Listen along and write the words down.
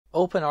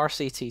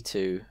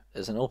OpenRCT2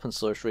 is an open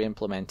source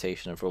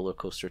re-implementation of Roller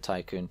Coaster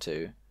Tycoon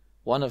 2,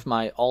 one of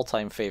my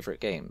all-time favourite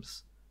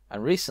games,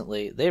 and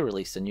recently they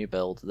released a new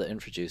build that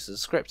introduces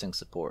scripting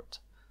support,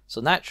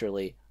 so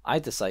naturally I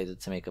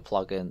decided to make a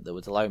plugin that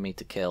would allow me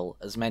to kill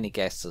as many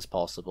guests as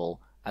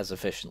possible as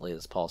efficiently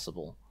as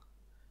possible.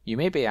 You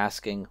may be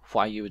asking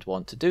why you would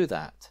want to do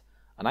that,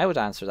 and I would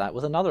answer that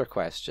with another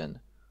question: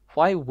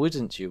 why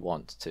wouldn't you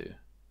want to?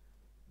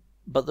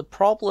 But the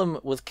problem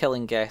with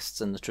killing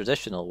guests in the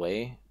traditional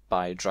way,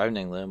 by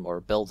drowning them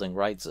or building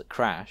rides that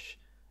crash,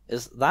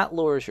 is that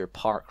lowers your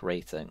park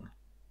rating,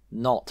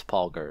 not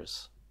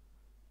poggers.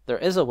 There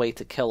is a way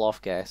to kill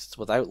off guests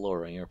without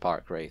lowering your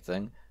park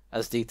rating,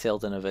 as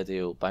detailed in a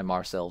video by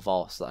Marcel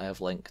Voss that I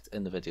have linked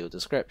in the video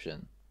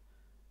description.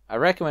 I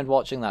recommend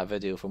watching that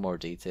video for more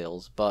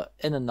details, but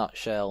in a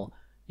nutshell,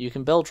 you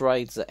can build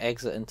rides that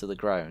exit into the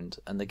ground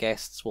and the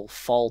guests will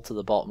fall to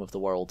the bottom of the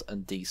world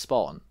and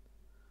despawn.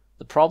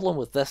 The problem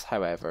with this,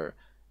 however,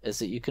 is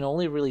that you can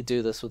only really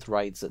do this with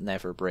rides that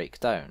never break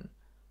down,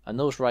 and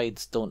those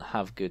rides don't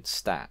have good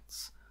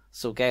stats,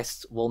 so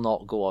guests will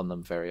not go on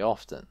them very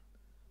often.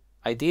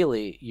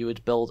 Ideally, you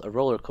would build a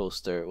roller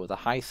coaster with a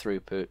high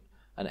throughput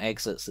and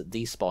exits that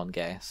despawn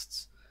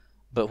guests,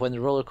 but when the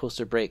roller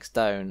coaster breaks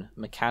down,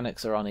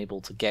 mechanics are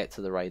unable to get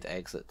to the ride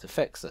exit to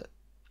fix it.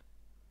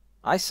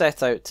 I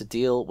set out to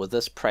deal with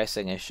this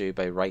pressing issue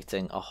by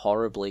writing a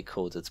horribly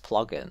coded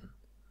plugin.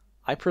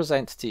 I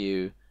present to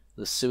you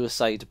the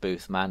Suicide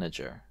Booth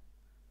Manager.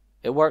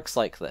 It works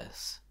like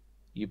this.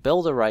 You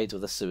build a ride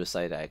with a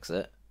suicide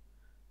exit.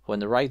 When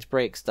the ride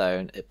breaks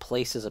down, it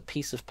places a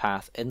piece of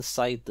path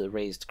inside the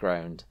raised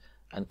ground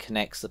and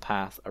connects the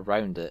path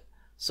around it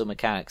so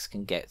mechanics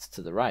can get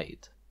to the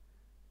ride.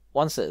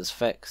 Once it is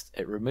fixed,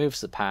 it removes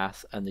the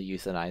path and the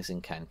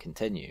euthanizing can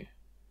continue.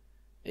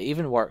 It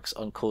even works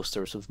on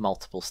coasters with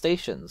multiple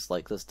stations,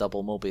 like this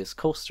double Mobius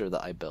coaster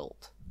that I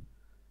built.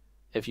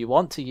 If you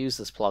want to use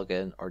this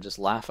plugin or just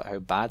laugh at how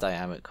bad I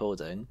am at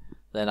coding,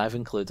 then I've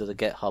included a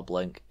GitHub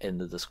link in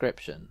the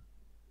description.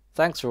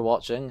 Thanks for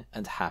watching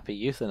and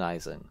happy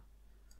euthanizing!